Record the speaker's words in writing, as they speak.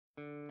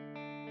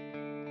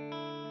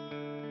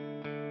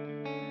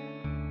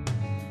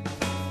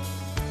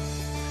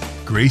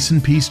Grace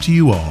and peace to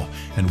you all,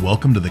 and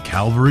welcome to the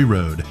Calvary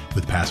Road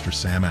with Pastor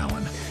Sam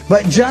Allen.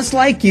 But just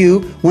like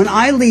you, when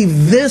I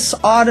leave this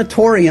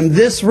auditorium,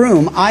 this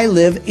room, I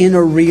live in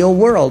a real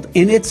world.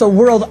 And it's a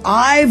world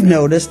I've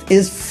noticed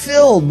is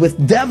filled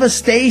with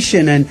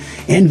devastation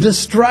and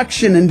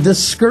destruction and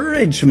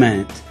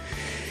discouragement.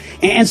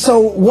 And so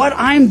what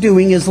I'm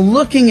doing is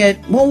looking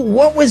at, well,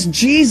 what was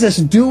Jesus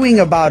doing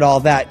about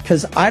all that?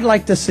 Because I'd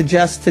like to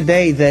suggest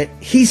today that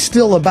he's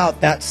still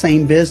about that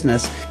same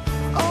business.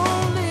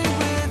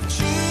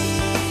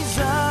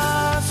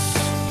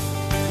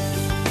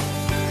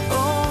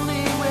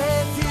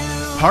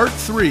 Part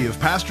 3 of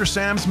Pastor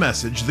Sam's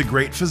message, The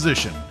Great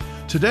Physician.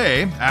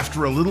 Today,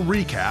 after a little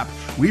recap,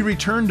 we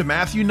return to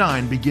Matthew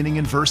 9, beginning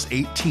in verse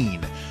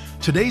 18.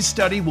 Today's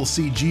study will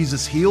see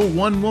Jesus heal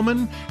one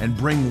woman and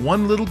bring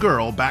one little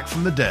girl back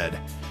from the dead.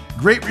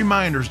 Great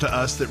reminders to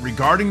us that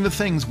regarding the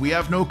things we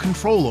have no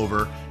control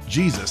over,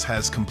 Jesus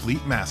has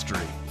complete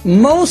mastery.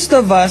 Most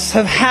of us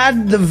have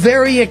had the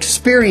very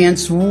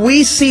experience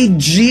we see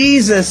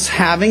Jesus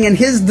having and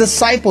his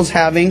disciples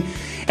having,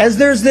 as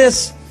there's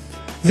this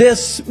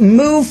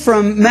move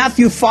from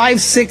Matthew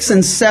 5, 6,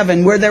 and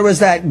 7, where there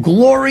was that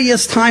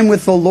glorious time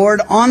with the Lord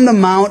on the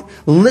Mount,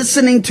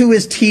 listening to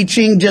his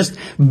teaching, just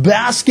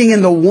basking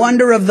in the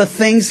wonder of the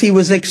things he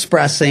was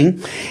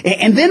expressing.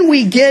 And then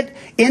we get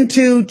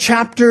into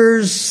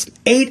chapters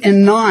 8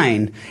 and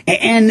 9,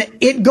 and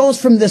it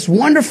goes from this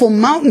wonderful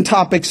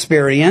mountaintop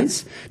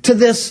experience to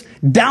this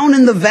down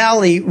in the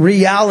valley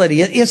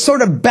reality. It's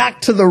sort of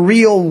back to the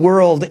real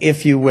world,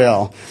 if you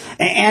will.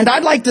 And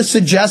I'd like to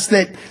suggest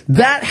that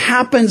that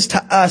happens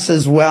to us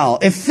as well.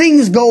 If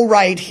things go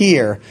right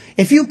here,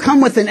 if you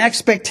come with an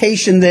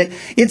expectation that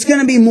it's going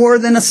to be more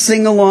than a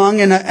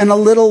sing-along and a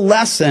little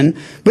lesson,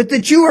 but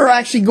that you are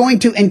actually going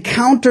to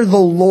encounter the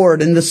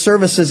Lord in the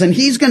services, and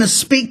he's going to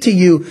speak to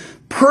you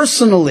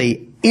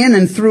personally in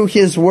and through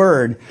his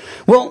word,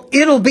 well,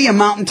 it'll be a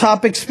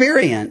mountaintop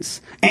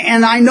experience.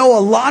 And I know a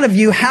lot of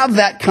you have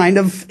that kind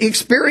of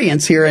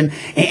experience here. And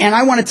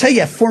I want to tell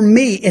you, for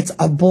me, it's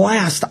a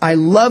blast. I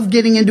love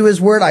getting into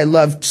his word. I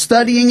love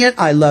studying it.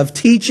 I love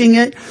teaching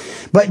it.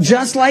 But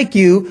just like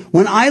you,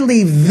 when I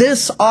leave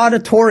this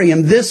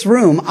auditorium, this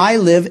room, I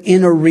live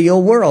in a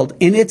real world.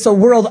 And it's a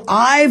world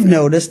I've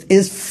noticed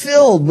is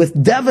filled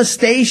with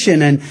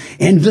devastation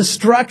and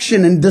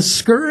destruction and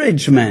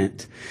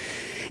discouragement.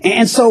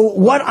 And so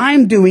what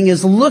I'm doing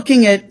is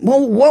looking at,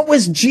 well, what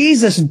was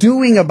Jesus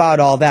doing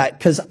about all that?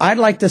 Because I'd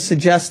like to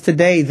suggest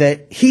today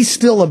that he's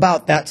still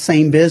about that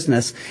same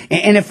business.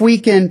 And if we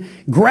can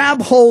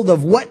grab hold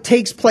of what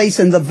takes place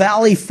in the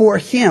valley for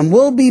him,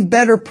 we'll be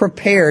better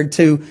prepared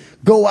to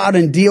go out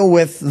and deal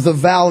with the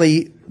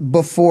valley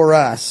before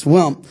us.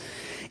 Well,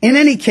 in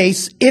any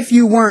case, if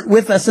you weren't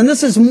with us, and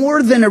this is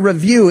more than a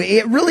review,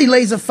 it really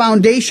lays a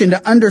foundation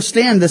to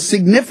understand the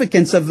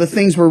significance of the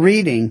things we're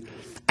reading.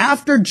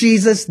 After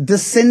Jesus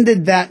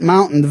descended that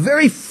mountain, the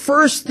very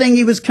first thing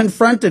he was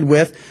confronted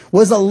with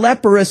was a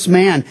leprous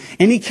man.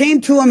 And he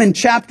came to him in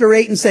chapter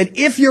 8 and said,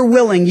 if you're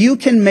willing, you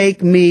can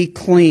make me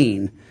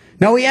clean.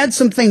 Now, he had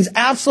some things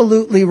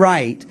absolutely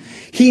right.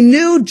 He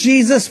knew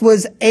Jesus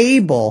was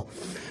able,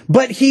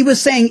 but he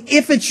was saying,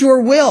 if it's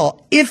your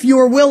will, if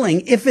you're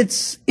willing, if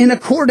it's in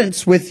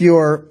accordance with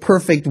your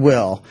perfect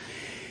will.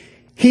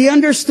 He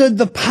understood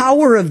the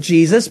power of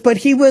Jesus, but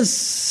he was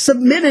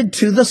submitted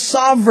to the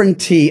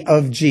sovereignty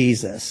of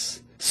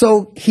Jesus.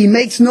 So he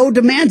makes no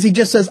demands. He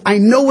just says, I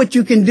know what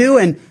you can do.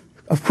 And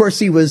of course,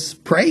 he was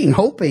praying,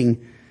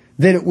 hoping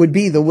that it would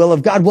be the will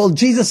of God. Well,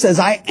 Jesus says,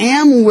 I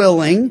am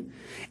willing.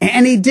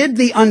 And he did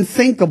the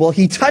unthinkable.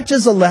 He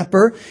touches a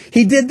leper.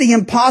 He did the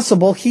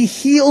impossible. He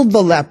healed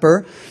the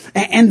leper.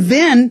 And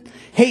then,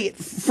 hey,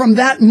 from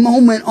that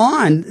moment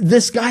on,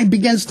 this guy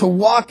begins to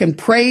walk and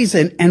praise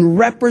and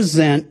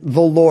represent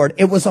the Lord.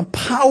 It was a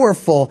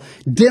powerful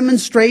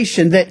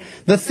demonstration that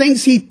the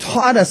things he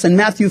taught us in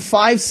Matthew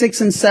 5,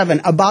 6, and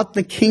 7 about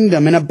the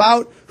kingdom and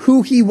about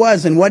who he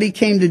was and what he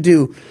came to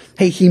do,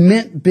 hey, he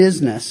meant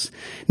business.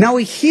 Now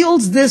he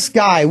heals this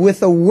guy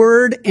with a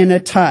word and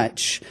a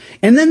touch.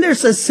 And then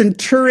there's a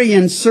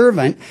centurion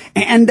servant.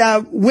 And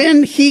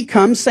when he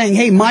comes saying,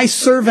 hey, my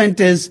servant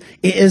is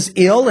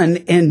ill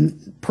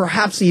and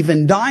perhaps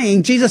even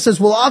dying, Jesus says,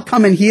 well, I'll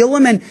come and heal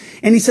him. And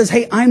he says,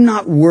 hey, I'm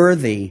not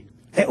worthy.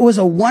 It was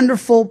a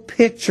wonderful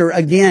picture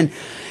again.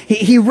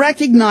 He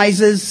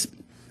recognizes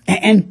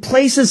and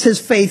places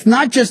his faith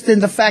not just in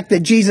the fact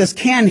that Jesus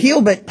can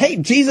heal, but hey,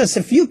 Jesus,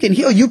 if you can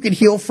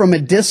heal from a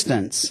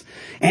distance.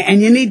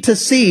 And you need to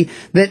see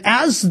that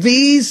as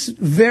these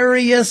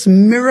various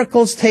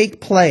miracles take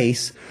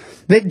place,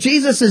 that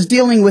Jesus is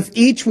dealing with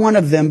each one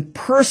of them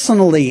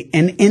personally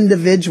and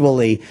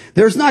individually.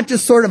 There's not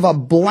just sort of a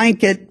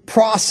blanket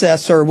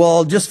process or,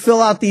 well, just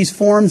fill out these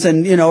forms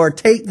and, or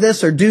take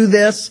this or do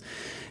this.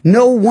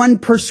 No one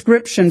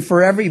prescription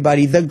for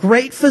everybody. The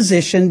great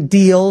physician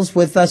deals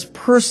with us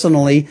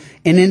personally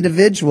and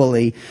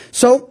individually.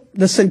 So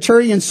the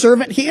centurion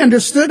servant, he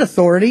understood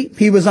authority.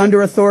 He was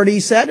under authority, he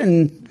said,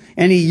 and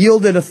and he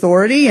yielded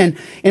authority.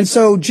 And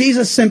so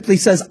Jesus simply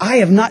says, I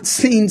have not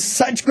seen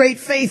such great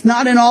faith,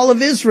 not in all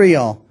of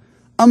Israel.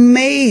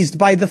 Amazed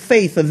by the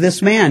faith of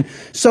this man.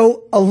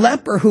 So a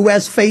leper who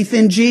has faith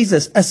in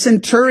Jesus, a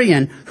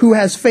centurion who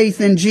has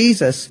faith in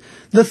Jesus.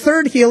 The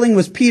third healing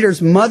was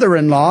Peter's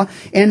mother-in-law,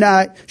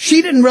 and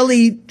she didn't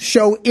really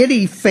show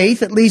any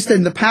faith, at least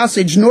in the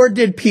passage, nor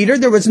did Peter.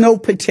 There was no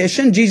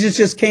petition. Jesus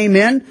just came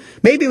in.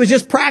 Maybe it was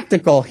just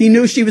practical. He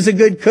knew she was a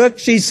good cook.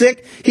 She's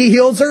sick. He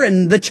heals her,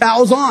 and the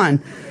chow's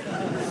on.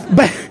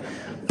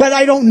 But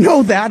I don't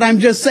know that. I'm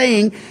just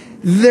saying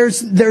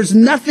there's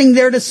nothing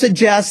there to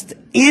suggest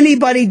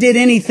anybody did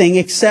anything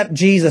except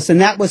Jesus,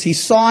 and that was he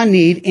saw a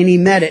need and he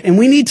met it. And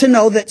we need to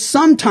know that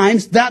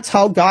sometimes that's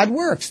how God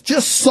works,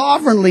 just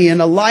sovereignly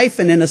in a life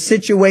and in a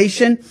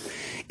situation.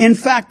 In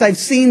fact, I've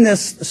seen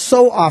this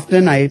so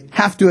often, I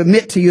have to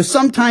admit to you,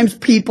 sometimes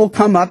people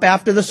come up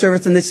after the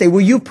service and they say,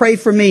 will you pray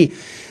for me?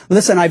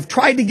 Listen, I've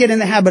tried to get in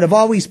the habit of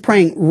always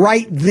praying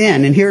right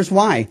then, and here's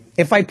why.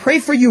 If I pray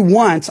for you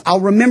once, I'll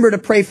remember to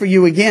pray for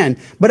you again.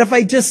 But if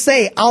I just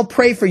say, I'll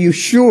pray for you,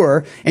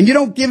 sure, and you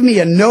don't give me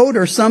a note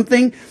or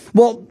something,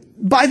 well,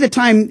 by the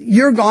time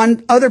you're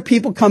gone, other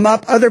people come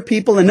up, other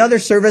people, another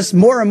service,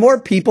 more and more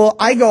people.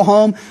 I go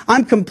home.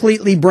 I'm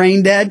completely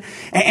brain dead.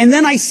 And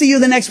then I see you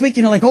the next week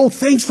and you're like, oh,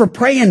 thanks for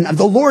praying.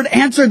 The Lord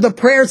answered the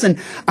prayers.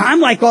 And I'm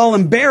like all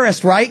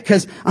embarrassed, right?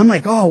 Because I'm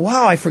like, oh,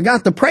 wow, I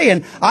forgot to pray.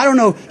 And I don't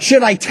know,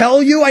 should I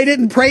tell you I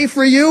didn't pray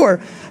for you?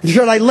 Or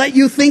should I let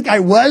you think I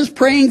was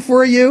praying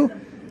for you?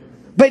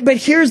 But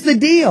here's the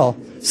deal.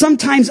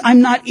 Sometimes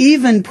I'm not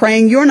even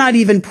praying. You're not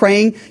even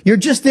praying. You're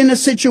just in a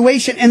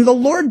situation and the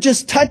Lord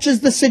just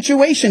touches the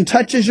situation,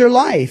 touches your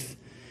life.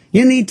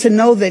 You need to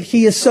know that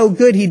He is so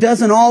good. He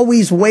doesn't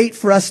always wait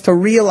for us to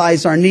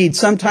realize our need.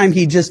 Sometimes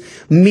He just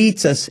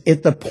meets us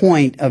at the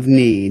point of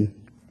need.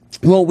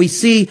 Well, we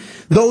see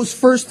those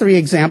first three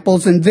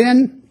examples, and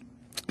then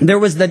there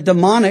was the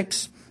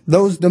demonics,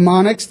 those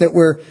demonics that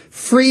were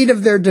freed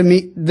of their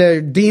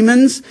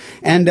demons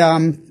and,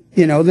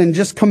 then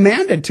just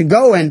commanded to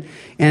go and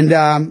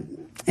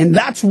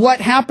that's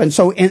what happened.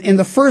 So in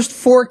the first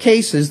four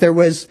cases, there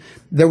was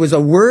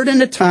a word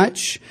and a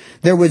touch.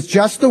 There was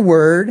just a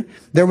word.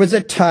 There was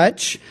a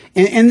touch.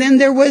 And then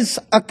there was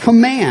a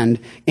command.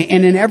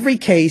 And in every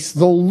case,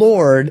 the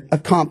Lord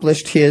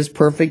accomplished His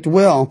perfect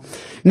will.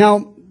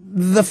 Now,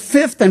 the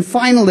fifth and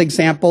final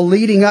example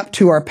leading up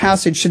to our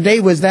passage today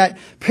was that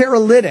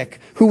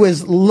paralytic who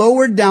was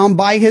lowered down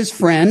by his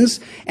friends.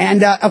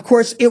 And, of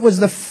course, it was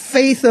the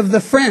faith of the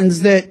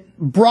friends that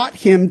brought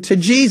him to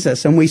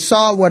Jesus. And we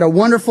saw what a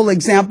wonderful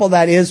example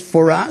that is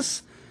for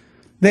us,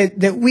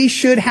 that we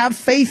should have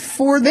faith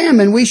for them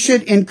and we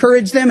should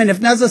encourage them. And if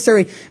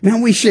necessary,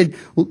 man, we should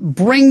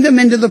bring them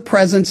into the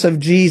presence of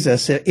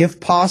Jesus if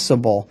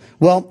possible.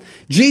 Well,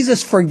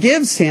 Jesus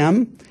forgives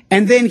him.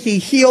 And then He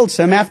heals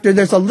him after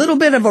there's a little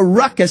bit of a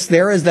ruckus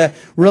there as the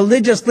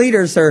religious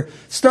leaders are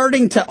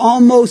starting to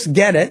almost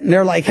get it. And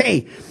they're like,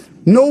 hey,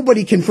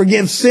 nobody can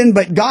forgive sin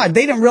but God.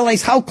 They didn't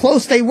realize how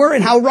close they were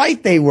and how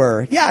right they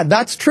were. Yeah,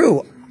 that's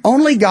true.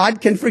 Only God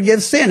can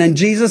forgive sin, and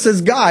Jesus is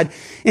God.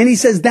 And He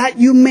says, that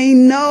you may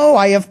know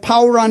I have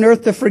power on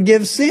earth to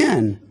forgive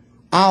sin.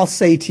 I'll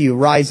say to you,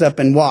 rise up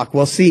and walk.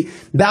 Well, see,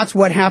 that's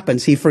what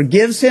happens. He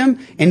forgives him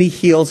and He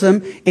heals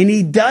him, and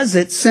He does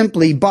it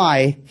simply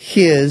by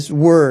His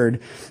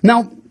word.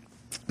 Now,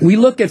 we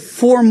look at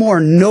four more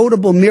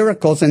notable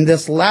miracles in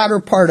this latter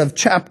part of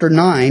chapter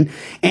 9.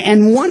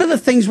 And one of the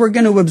things we're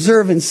going to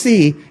observe and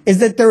see is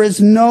that there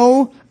is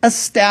no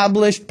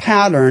established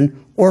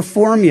pattern or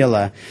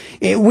formula.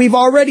 We've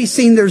already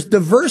seen there's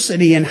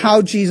diversity in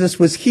how Jesus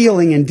was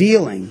healing and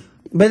dealing.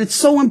 But it's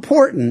so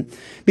important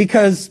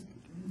because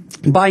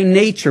by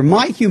nature,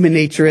 my human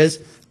nature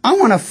is, I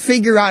want to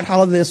figure out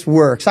how this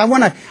works. I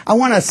want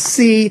to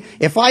see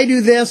if I do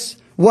this,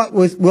 what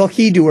will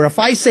He do? Or if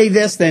I say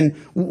this, then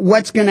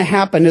what's going to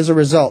happen as a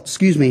result?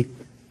 Excuse me.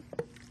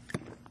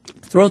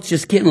 Throat's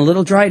just getting a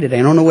little dry today.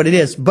 I don't know what it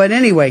is. But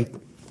anyway,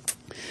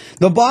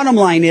 the bottom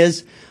line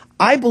is,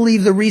 I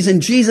believe the reason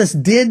Jesus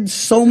did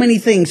so many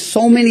things,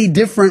 so many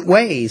different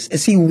ways,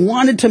 is He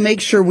wanted to make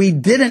sure we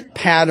didn't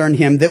pattern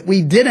Him, that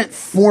we didn't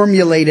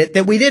formulate it,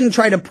 that we didn't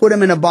try to put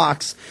Him in a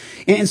box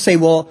and say,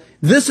 well,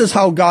 this is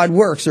how God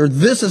works, or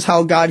this is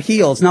how God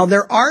heals. Now,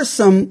 there are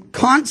some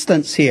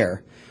constants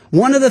here.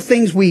 One of the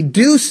things we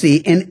do see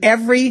in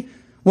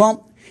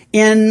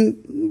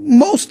in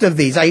most of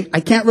these, I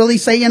can't really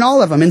say in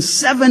all of them, in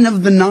 7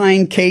 of the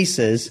 9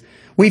 cases,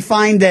 we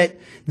find that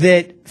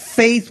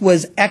faith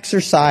was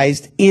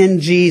exercised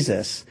in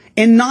Jesus.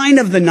 In 9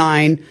 of the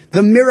 9,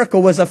 the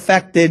miracle was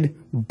effected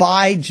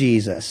by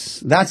Jesus.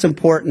 That's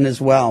important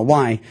as well.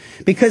 Why?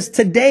 Because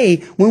today,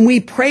 when we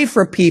pray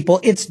for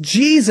people, it's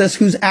Jesus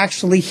who's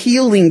actually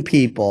healing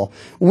people.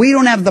 We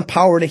don't have the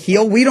power to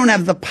heal. We don't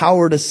have the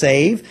power to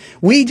save.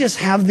 We just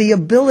have the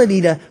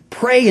ability to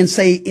pray and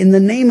say, in the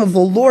name of the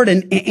Lord,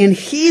 and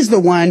He's the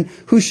one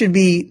who should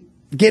be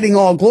getting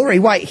all glory.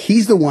 Why?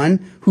 He's the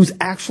one who's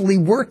actually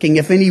working,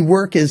 if any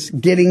work is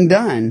getting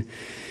done.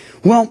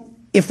 Well,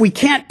 if we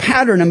can't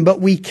pattern them, but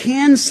we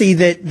can see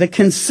that the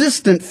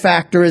consistent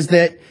factor is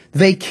that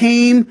they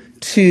came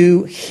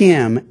to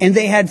him and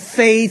they had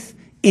faith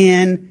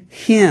in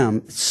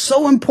him. It's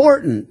so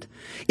important.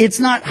 It's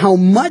not how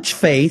much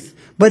faith,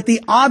 but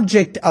the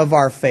object of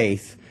our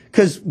faith.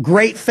 Because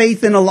great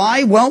faith in a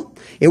lie, well,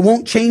 it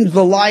won't change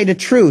the lie to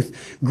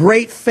truth.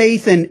 Great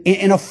faith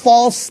in a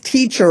false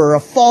teacher or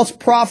a false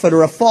prophet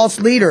or a false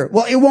leader,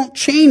 well, it won't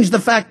change the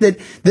fact that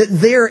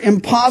they're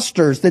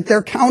imposters, that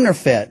they're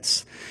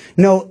counterfeits.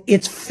 No,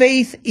 it's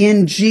faith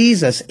in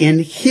Jesus, in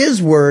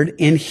his word,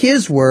 in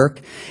his work.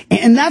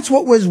 And that's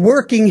what was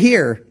working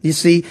here. You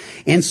see,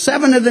 in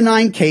 7 of the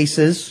 9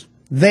 cases,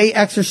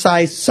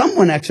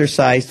 someone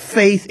exercised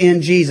faith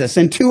in Jesus.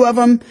 In 2 of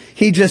them,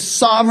 he just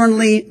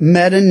sovereignly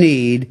met a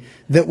need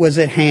that was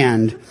at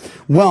hand.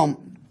 Well,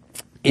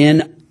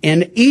 in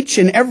each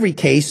and every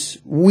case,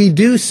 we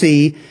do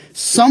see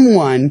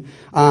someone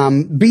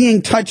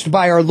being touched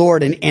by our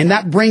Lord. And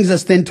that brings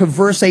us then to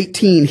verse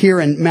 18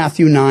 here in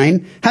Matthew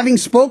 9. Having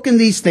spoken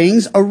these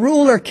things, a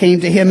ruler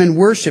came to him and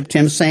worshipped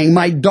him, saying,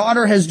 "My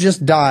daughter has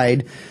just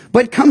died,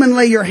 but come and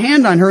lay your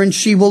hand on her and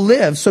she will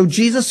live." So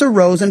Jesus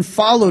arose and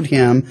followed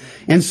him,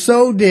 and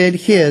so did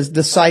his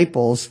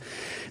disciples.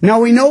 Now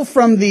we know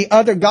from the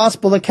other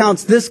gospel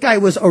accounts, this guy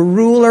was a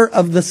ruler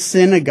of the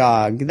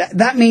synagogue.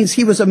 That means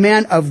he was a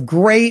man of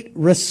great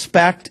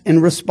respect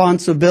and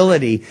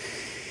responsibility.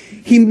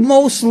 He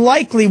most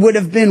likely would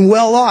have been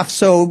well off.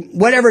 So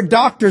whatever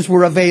doctors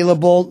were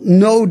available,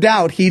 no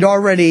doubt he'd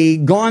already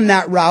gone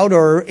that route,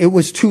 or it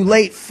was too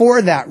late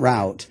for that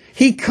route.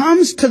 He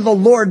comes to the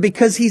Lord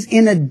because he's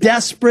in a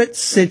desperate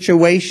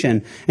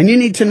situation. And you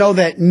need to know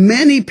that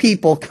many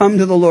people come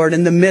to the Lord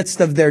in the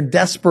midst of their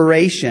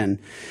desperation.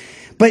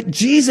 But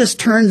Jesus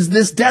turns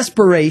this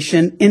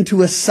desperation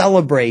into a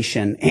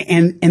celebration.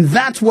 And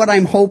that's what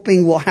I'm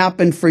hoping will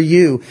happen for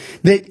you.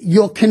 That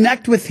you'll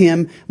connect with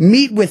him,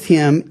 meet with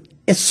him,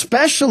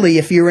 especially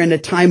if you're in a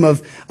time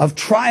of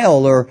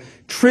trial or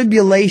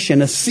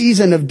tribulation, a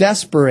season of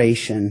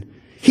desperation.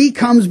 He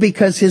comes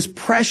because his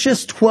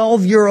precious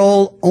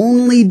 12-year-old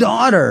only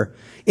daughter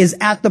is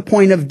at the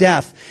point of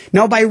death.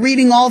 Now, by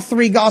reading all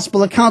 3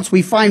 gospel accounts,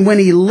 we find when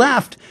he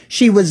left,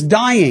 she was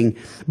dying.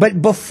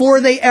 But before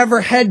they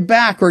ever head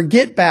back or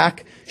get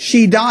back,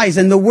 she dies.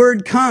 And the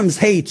word comes,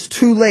 hey, it's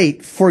too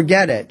late.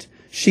 Forget it.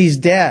 She's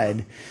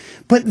dead.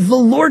 But the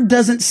Lord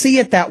doesn't see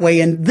it that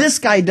way. And this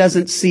guy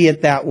doesn't see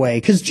it that way.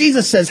 Because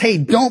Jesus says, hey,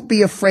 don't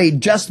be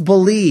afraid. Just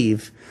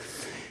believe.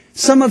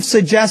 Some have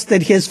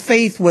suggested his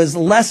faith was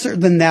lesser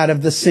than that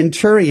of the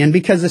centurion,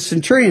 because the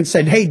centurion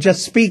said, hey,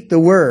 just speak the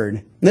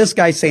word. This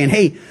guy's saying,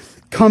 hey,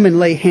 come and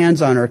lay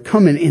hands on her.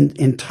 Come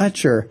and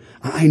touch her.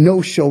 I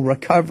know she'll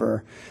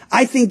recover.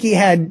 I think he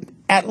had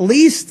at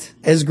least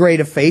as great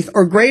a faith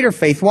or greater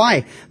faith.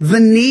 Why? The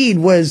need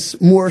was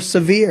more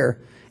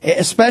severe,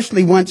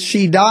 especially once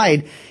she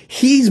died.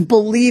 He's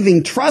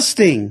believing,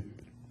 trusting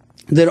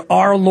that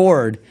our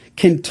Lord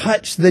can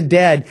touch the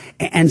dead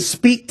and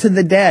speak to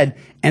the dead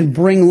and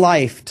bring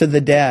life to the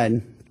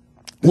dead.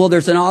 Well,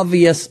 there's an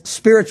obvious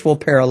spiritual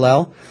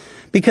parallel,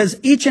 because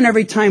each and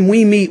every time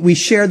we meet, we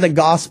share the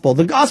gospel.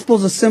 The gospel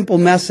is a simple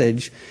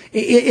message.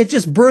 It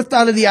just birthed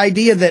out of the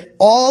idea that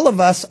all of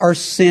us are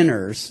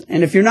sinners.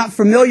 And if you're not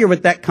familiar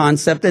with that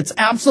concept, it's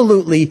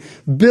absolutely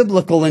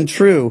biblical and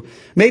true.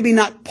 Maybe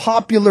not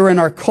popular in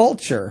our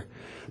culture,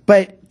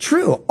 but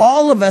true.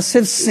 All of us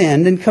have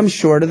sinned and come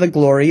short of the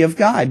glory of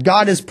God.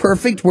 God is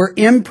perfect. We're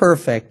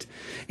imperfect.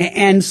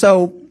 And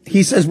so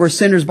he says we're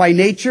sinners by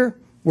nature.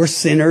 We're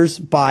sinners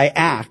by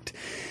act.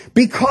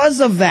 Because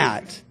of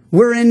that,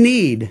 we're in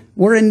need.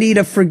 We're in need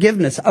of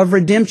forgiveness, of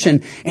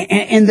redemption.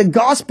 And the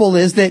gospel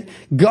is that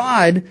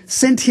God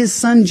sent his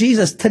son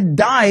Jesus to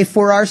die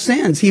for our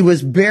sins. He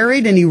was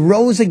buried and he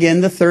rose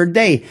again the 3rd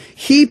day.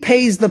 He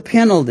pays the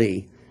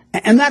penalty.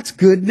 And that's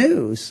good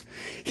news.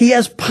 He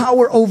has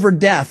power over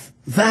death.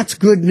 That's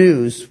good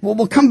news. Well,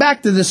 we'll come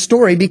back to this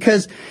story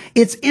because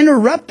it's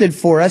interrupted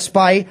for us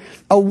by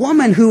a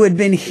woman who had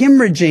been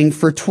hemorrhaging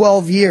for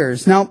 12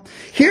 years. Now,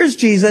 here's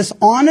Jesus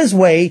on his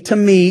way to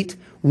meet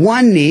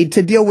one need,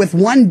 to deal with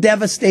one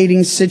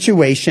devastating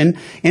situation.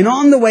 And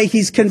on the way,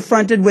 he's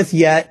confronted with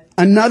yet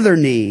another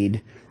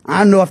need. I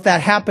don't know if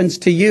that happens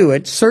to you.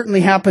 It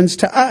certainly happens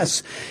to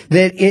us.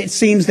 That it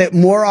seems that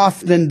more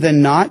often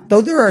than not,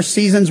 though there are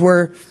seasons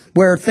where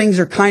things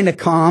are kind of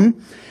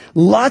calm,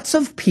 lots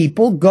of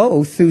people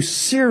go through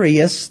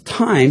serious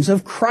times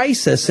of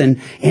crisis and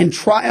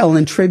trial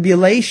and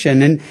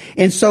tribulation.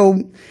 And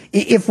so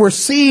if we're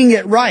seeing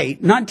it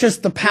right, not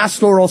just the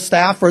pastoral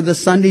staff or the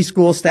Sunday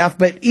school staff,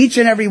 but each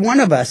and every one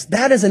of us,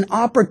 that is an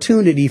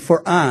opportunity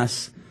for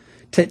us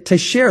to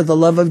share the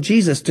love of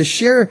Jesus, to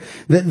share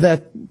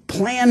the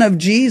plan of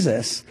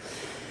Jesus.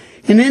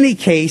 In any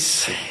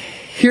case,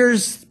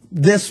 here's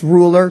this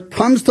ruler,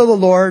 comes to the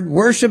Lord,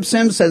 worships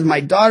him, says,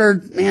 my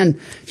daughter, man,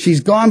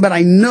 she's gone, but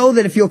I know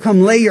that if you'll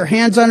come lay your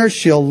hands on her,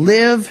 she'll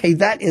live. Hey,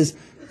 that is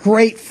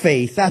great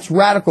faith. That's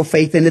radical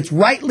faith, and it's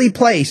rightly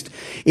placed.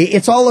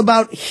 It's all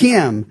about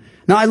him.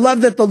 Now, I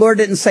love that the Lord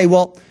didn't say,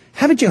 well,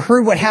 haven't you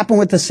heard what happened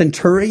with the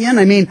centurion?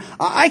 I mean,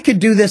 I could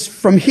do this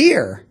from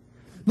here.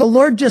 The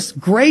Lord just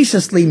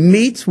graciously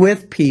meets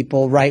with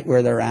people right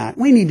where they're at.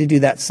 We need to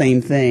do that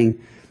same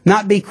thing.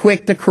 Not be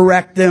quick to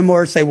correct them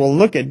or say, well,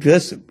 look at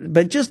this,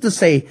 but just to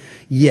say,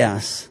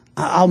 yes,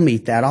 I'll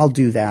meet that. I'll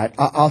do that.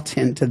 I'll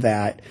tend to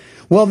that.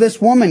 Well,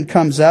 this woman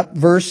comes up,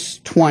 verse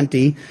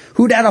 20,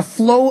 who'd had a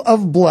flow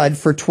of blood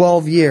for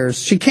 12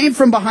 years. She came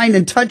from behind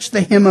and touched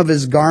the hem of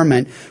his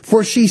garment,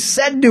 for she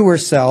said to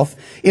herself,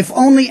 if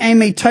only I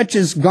may touch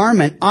his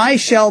garment, I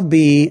shall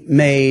be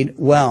made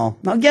well.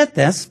 Now get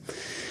this.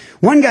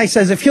 One guy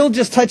says, if he'll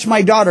just touch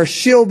my daughter,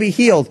 she'll be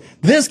healed.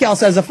 This gal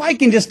says, if I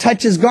can just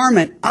touch his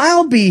garment,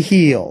 I'll be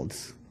healed.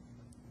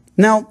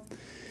 Now,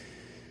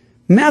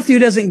 Matthew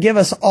doesn't give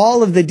us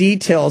all of the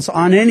details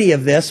on any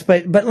of this,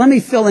 but let me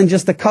fill in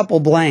just a couple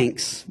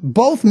blanks.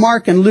 Both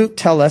Mark and Luke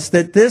tell us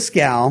that this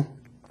gal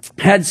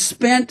had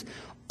spent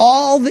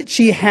all that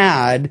she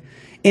had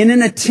in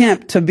an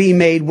attempt to be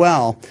made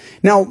well.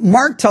 Now,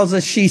 Mark tells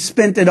us she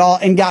spent it all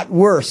and got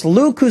worse.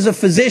 Luke, who's a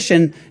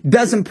physician,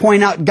 doesn't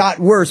point out got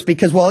worse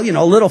because, well, you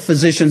know, little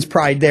physician's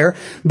pride there.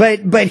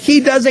 But he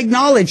does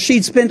acknowledge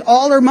she'd spent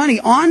all her money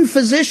on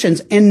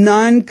physicians and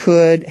none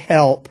could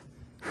help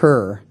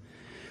her.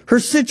 Her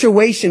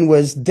situation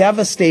was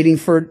devastating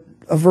for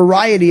a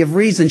variety of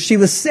reasons. She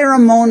was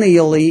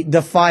ceremonially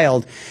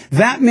defiled.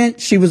 That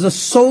meant she was a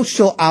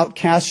social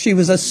outcast. She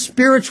was a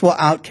spiritual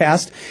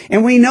outcast.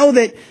 And we know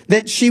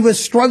that she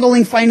was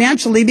struggling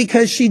financially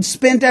because she'd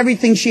spent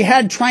everything she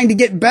had trying to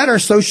get better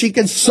so she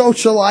could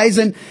socialize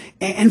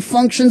and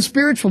function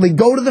spiritually.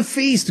 Go to the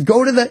feast,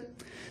 go to the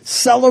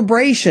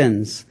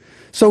celebrations.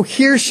 So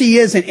here she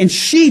is, and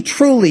she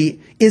truly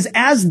is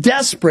as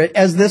desperate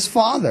as this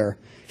father.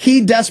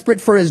 He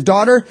desperate for his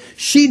daughter.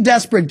 She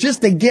desperate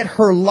just to get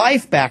her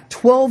life back.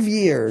 12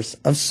 years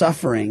of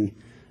suffering,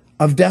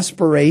 of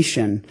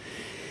desperation.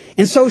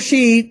 And so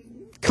she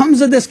comes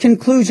to this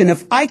conclusion.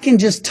 If I can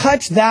just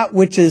touch that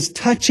which is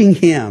touching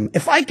him,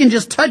 if I can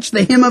just touch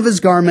the hem of his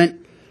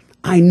garment,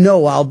 I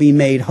know I'll be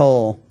made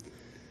whole.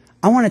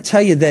 I want to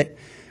tell you that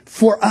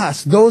for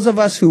us, those of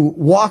us who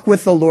walk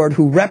with the Lord,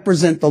 who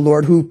represent the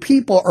Lord, who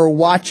people are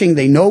watching,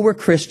 they know we're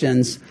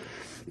Christians,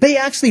 they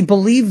actually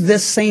believe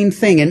this same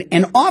thing.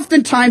 And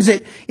oftentimes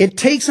it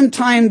takes some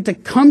time to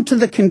come to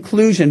the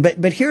conclusion.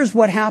 But here's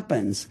what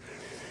happens.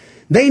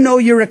 They know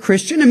you're a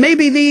Christian, and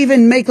maybe they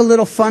even make a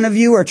little fun of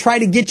you or try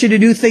to get you to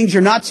do things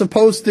you're not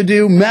supposed to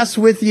do, mess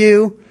with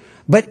you.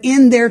 But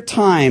in their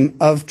time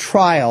of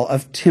trial,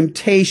 of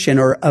temptation,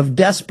 or of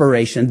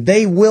desperation,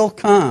 they will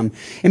come.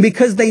 And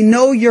because they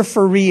know you're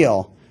for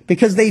real,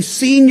 because they've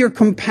seen your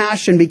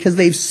compassion, because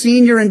they've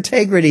seen your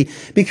integrity,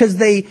 because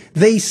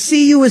they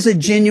see you as a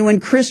genuine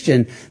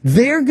Christian,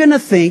 they're going to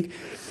think,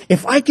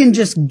 if I can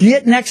just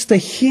get next to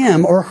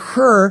him or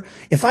her,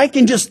 if I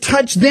can just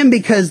touch them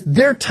because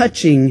they're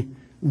touching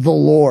the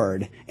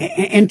Lord.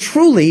 And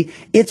truly,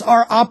 it's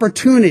our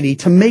opportunity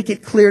to make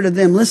it clear to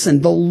them,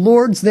 listen, the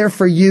Lord's there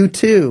for you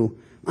too.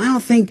 I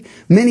don't think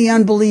many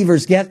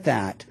unbelievers get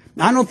that.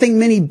 I don't think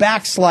many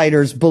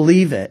backsliders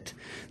believe it.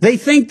 They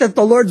think that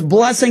the Lord's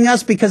blessing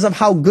us because of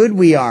how good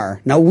we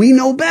are. Now, we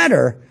know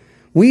better.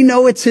 We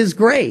know it's his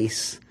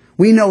grace.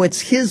 We know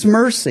it's his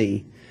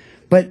mercy.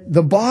 But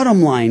the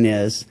bottom line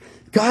is,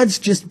 God's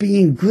just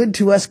being good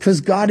to us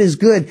because God is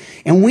good.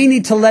 And we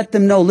need to let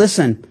them know,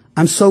 listen,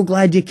 I'm so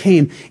glad you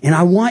came. And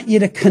I want you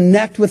to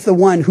connect with the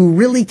one who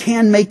really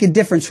can make a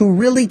difference, who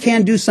really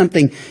can do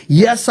something.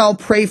 Yes, I'll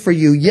pray for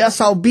you. Yes,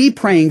 I'll be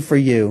praying for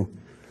you.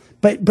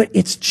 But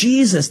it's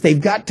Jesus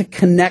they've got to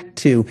connect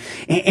to.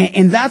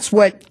 And that's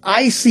what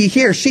I see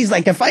here. She's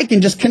like, if I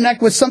can just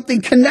connect with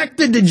something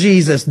connected to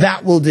Jesus,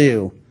 that will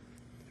do.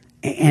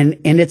 And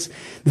it's,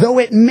 though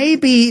it may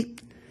be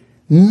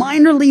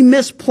minorly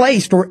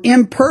misplaced or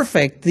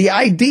imperfect, the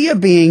idea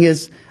being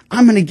is,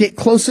 I'm going to get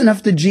close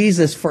enough to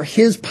Jesus for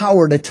his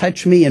power to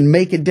touch me and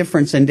make a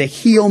difference and to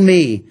heal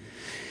me.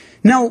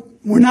 Now,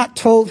 we're not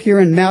told here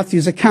in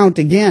Matthew's account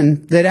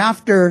again that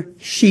after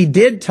she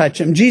did touch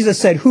him, Jesus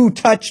said, who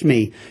touched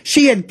me?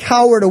 She had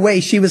cowered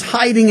away. She was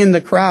hiding in the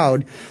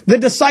crowd. The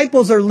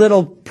disciples are a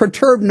little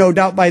perturbed, no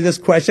doubt, by this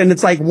question.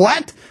 It's like,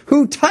 what?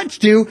 Who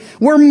touched you?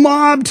 We're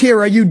mobbed here.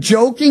 Are you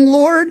joking,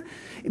 Lord?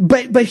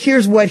 But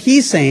here's what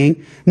he's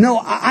saying.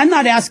 No, I'm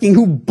not asking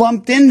who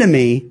bumped into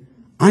me.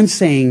 I'm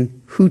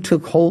saying who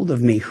took hold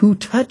of me, who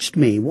touched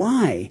me.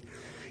 Why?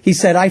 He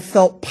said, I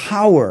felt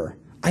power.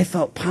 I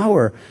felt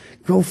power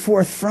go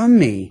forth from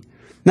me.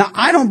 Now,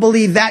 I don't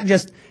believe that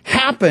just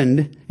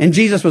happened and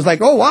Jesus was like,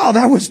 oh, wow,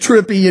 that was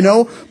trippy, you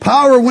know.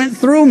 Power went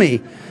through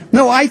me.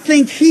 No, I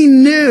think he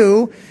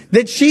knew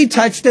that she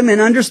touched him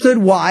and understood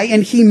why,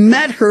 and he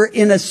met her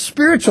in a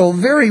spiritual,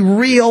 very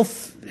real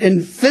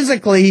and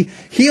physically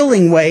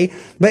healing way.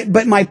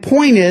 But my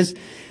point is,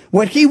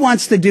 what he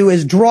wants to do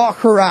is draw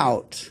her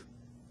out.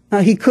 Now,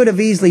 he could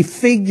have easily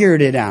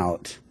figured it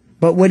out.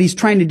 But what he's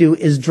trying to do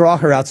is draw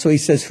her out. So he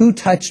says, who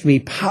touched me?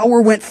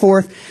 Power went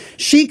forth.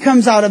 She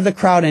comes out of the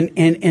crowd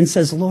and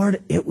says,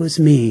 Lord, it was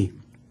me.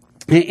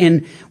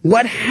 And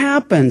what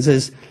happens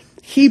is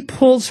He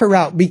pulls her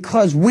out,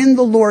 because when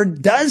the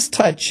Lord does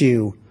touch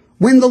you,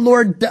 when the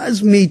Lord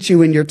does meet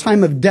you in your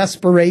time of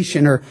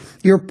desperation or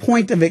your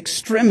point of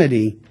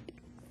extremity,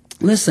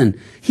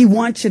 listen, He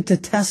wants you to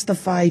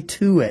testify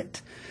to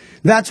it.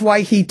 That's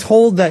why He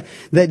told that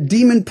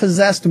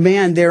demon-possessed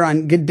man there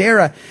on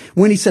Gadara,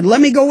 when He said,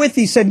 let me go with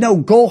you, He said, no,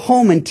 go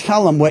home and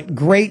tell him what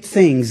great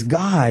things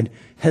God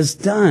has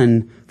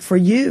done for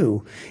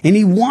you. And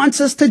He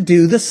wants us to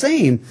do the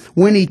same.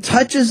 When He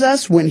touches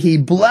us, when He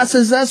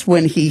blesses us,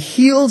 when He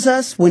heals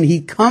us, when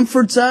He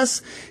comforts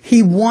us,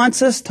 He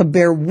wants us to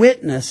bear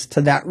witness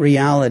to that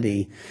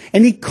reality.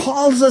 And He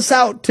calls us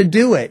out to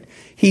do it.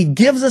 He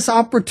gives us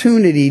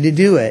opportunity to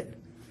do it.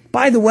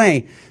 By the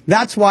way,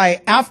 that's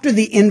why after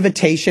the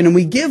invitation, and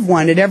we give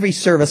one at every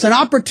service, an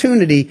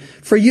opportunity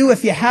for you,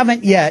 if you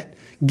haven't yet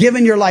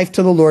given your life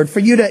to the Lord, for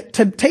you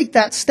to take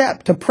that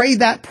step, to pray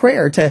that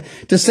prayer,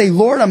 to say,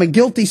 Lord, I'm a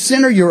guilty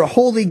sinner. You're a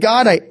holy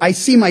God. I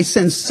see my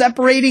sins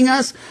separating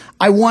us.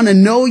 I want to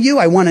know you.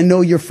 I want to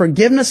know your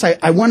forgiveness.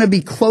 I want to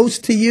be close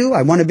to you.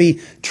 I want to be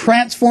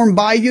transformed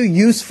by you,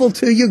 useful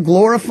to you,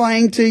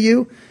 glorifying to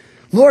you.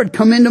 Lord,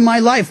 come into my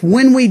life.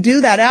 When we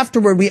do that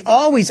afterward, we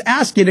always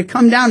ask you to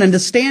come down and to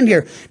stand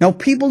here. Now,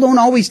 people don't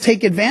always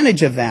take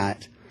advantage of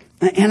that.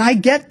 And I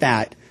get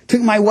that.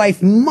 Took my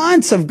wife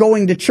months of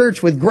going to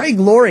church with Greg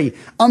Laurie,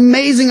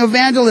 amazing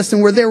evangelist,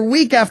 and we're there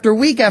week after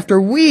week after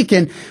week.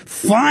 And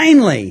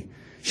finally,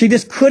 she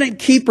just couldn't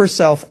keep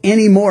herself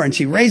anymore. And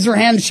she raised her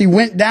hand and she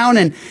went down,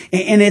 and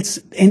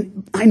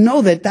I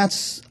know that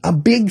that's a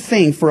big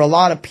thing for a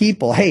lot of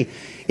people. Hey,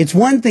 it's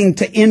one thing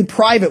to, in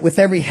private, with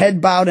every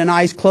head bowed and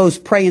eyes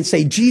closed, pray and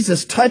say,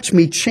 Jesus, touch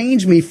me,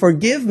 change me,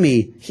 forgive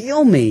me,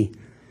 heal me.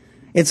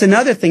 It's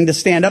another thing to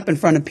stand up in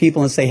front of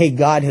people and say, hey,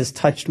 God has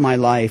touched my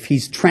life.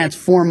 He's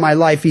transformed my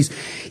life.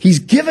 He's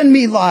given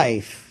me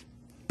life.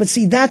 But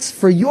see, that's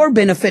for your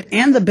benefit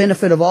and the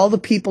benefit of all the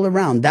people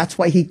around. That's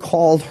why He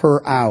called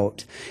her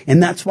out.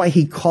 And that's why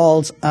He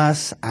calls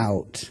us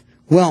out.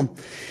 Well,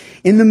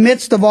 in the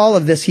midst of all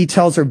of this, He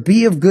tells her,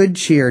 be of good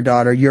cheer,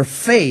 daughter. Your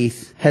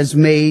faith has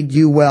made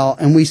you well.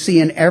 And we see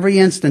in every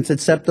instance,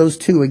 except those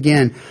two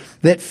again,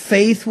 that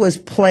faith was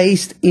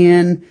placed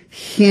in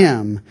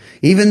Him.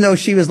 Even though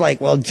she was like,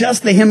 well,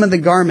 just the hem of the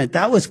garment,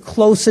 that was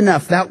close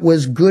enough. That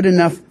was good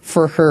enough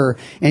for her.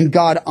 And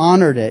God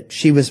honored it.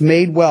 She was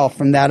made well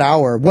from that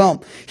hour.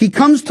 Well, He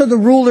comes to the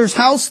ruler's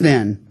house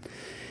then,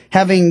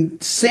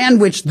 having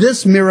sandwiched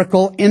this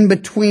miracle in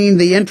between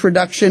the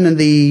introduction and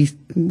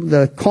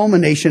the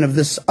culmination of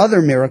this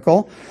other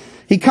miracle.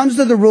 He comes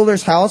to the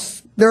ruler's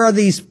house. There are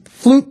these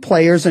flute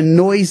players and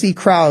noisy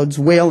crowds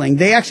wailing.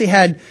 They actually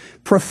had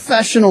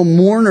professional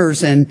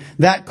mourners in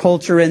that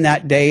culture in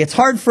that day. It's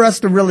hard for us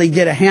to really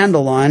get a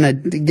handle on,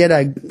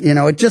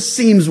 it just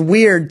seems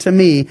weird to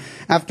me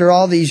after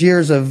all these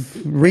years of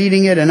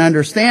reading it and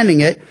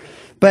understanding it.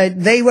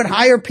 But they would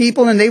hire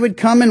people and they would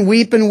come and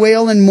weep and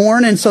wail and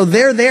mourn. And so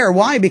they're there.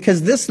 Why?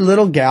 Because this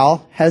little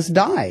gal has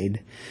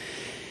died.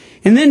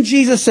 And then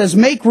Jesus says,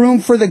 make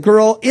room, for the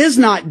girl is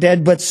not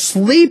dead, but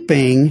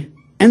sleeping.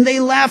 And they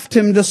laughed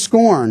Him to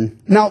scorn.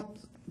 Now,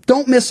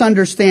 don't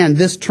misunderstand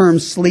this term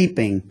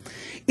sleeping.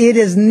 It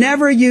is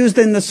never used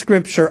in the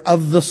Scripture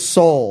of the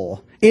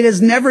soul. It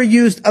is never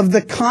used of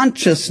the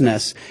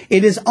consciousness.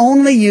 It is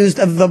only used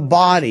of the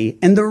body.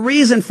 And the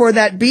reason for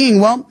that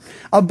being, well,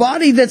 a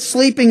body that's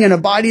sleeping and a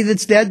body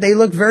that's dead, they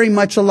look very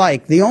much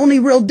alike. The only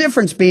real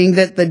difference being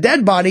that the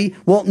dead body,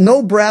 well,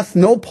 no breath,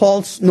 no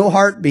pulse, no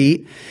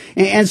heartbeat.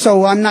 And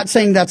so I'm not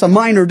saying that's a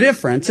minor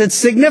difference. It's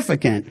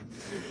significant.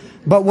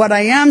 But what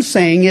I am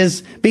saying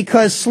is,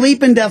 because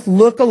sleep and death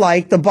look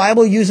alike, the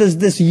Bible uses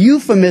this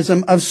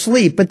euphemism of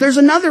sleep. But there's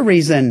another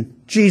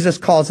reason Jesus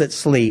calls it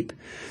sleep.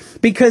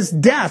 Because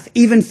death,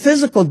 even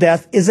physical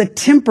death, is a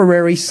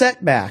temporary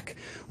setback.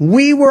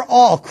 We were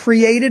all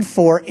created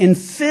for and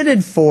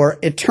fitted for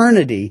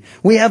eternity.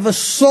 We have a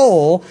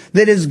soul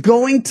that is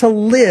going to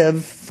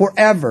live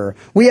forever.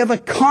 We have a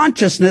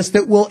consciousness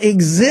that will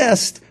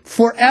exist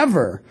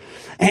forever.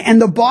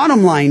 And the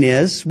bottom line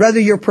is, whether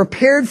you're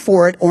prepared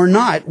for it or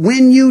not,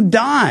 when you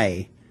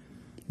die,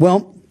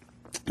 well,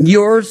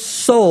 your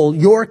soul,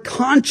 your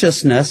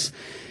consciousness,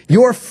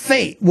 your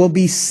fate will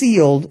be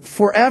sealed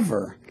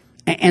forever.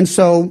 And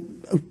so,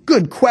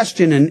 good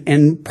question,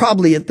 and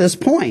probably at this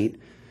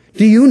point,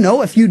 do you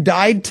know if you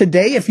died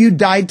today, if you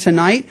died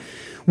tonight,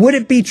 would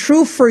it be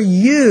true for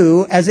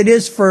you as it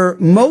is for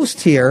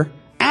most here,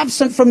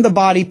 absent from the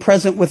body,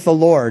 present with the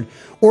Lord?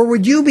 Or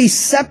would you be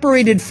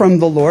separated from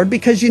the Lord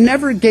because you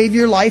never gave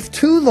your life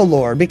to the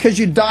Lord, because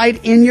you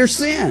died in your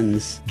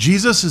sins?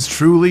 Jesus is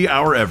truly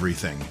our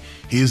everything.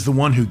 He is the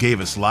one who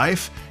gave us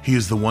life. He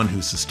is the one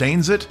who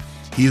sustains it.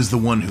 He is the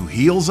one who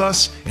heals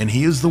us, and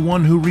He is the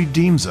one who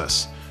redeems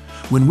us.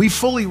 When we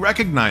fully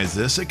recognize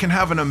this, it can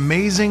have an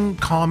amazing,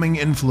 calming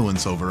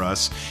influence over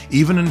us,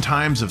 even in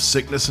times of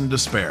sickness and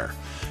despair.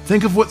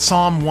 Think of what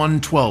Psalm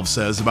 112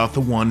 says about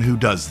the one who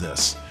does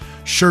this.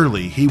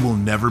 Surely He will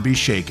never be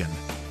shaken.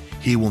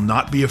 He will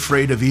not be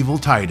afraid of evil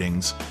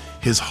tidings.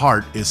 His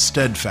heart is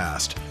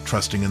steadfast,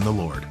 trusting in the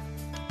Lord.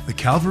 The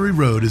Calvary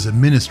Road is a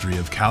ministry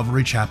of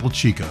Calvary Chapel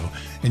Chico,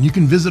 and you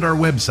can visit our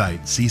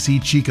website,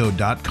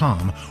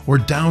 ccchico.com, or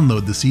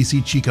download the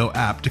CC Chico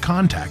app to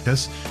contact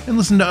us and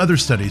listen to other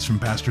studies from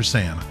Pastor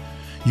Sam.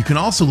 You can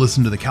also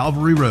listen to The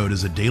Calvary Road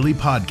as a daily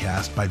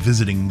podcast by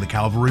visiting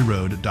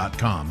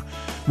thecalvaryroad.com.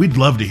 We'd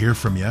love to hear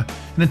from you,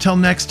 and until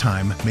next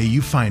time, may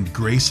you find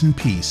grace and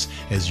peace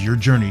as your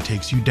journey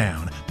takes you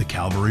down the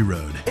Calvary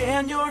Road.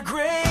 And your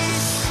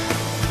grace